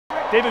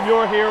David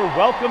Muir here.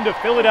 Welcome to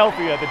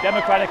Philadelphia. The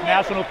Democratic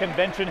National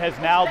Convention has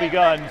now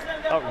begun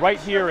right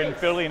here in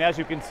Philly, and as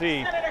you can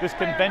see, this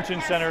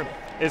convention center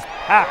is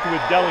packed with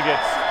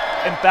delegates.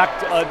 In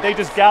fact, they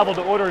just gavelled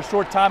to order a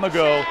short time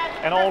ago,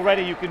 and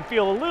already you can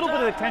feel a little bit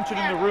of the tension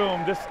in the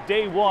room. This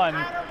day one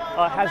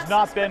has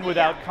not been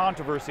without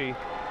controversy.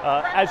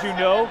 As you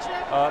know,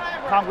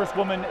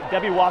 Congresswoman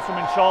Debbie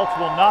Wasserman Schultz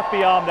will not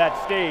be on that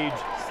stage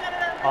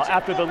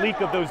after the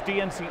leak of those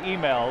DNC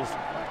emails,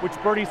 which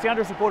Bernie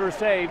Sanders supporters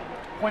say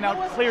point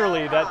out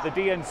clearly that the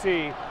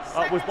DNC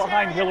was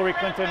behind Hillary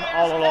Clinton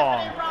all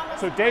along.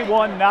 So day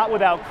one, not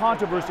without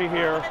controversy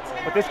here,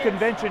 but this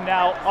convention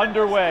now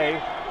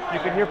underway. You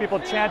can hear people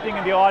chanting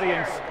in the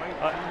audience,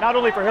 not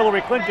only for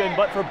Hillary Clinton,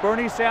 but for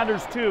Bernie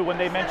Sanders too, when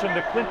they mention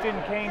the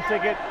Clinton-Kaine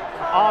ticket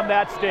on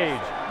that stage.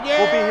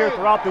 Yeah. We'll be here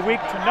throughout the week.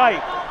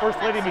 Tonight, First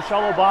Lady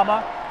Michelle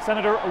Obama,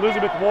 Senator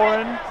Elizabeth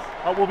Warren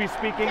will be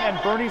speaking, and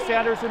Bernie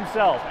Sanders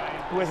himself,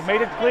 who has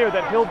made it clear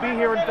that he'll be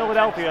here in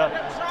Philadelphia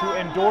to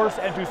endorse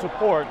and to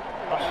support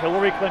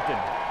Hillary Clinton.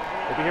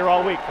 We'll be here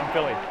all week from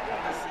Philly.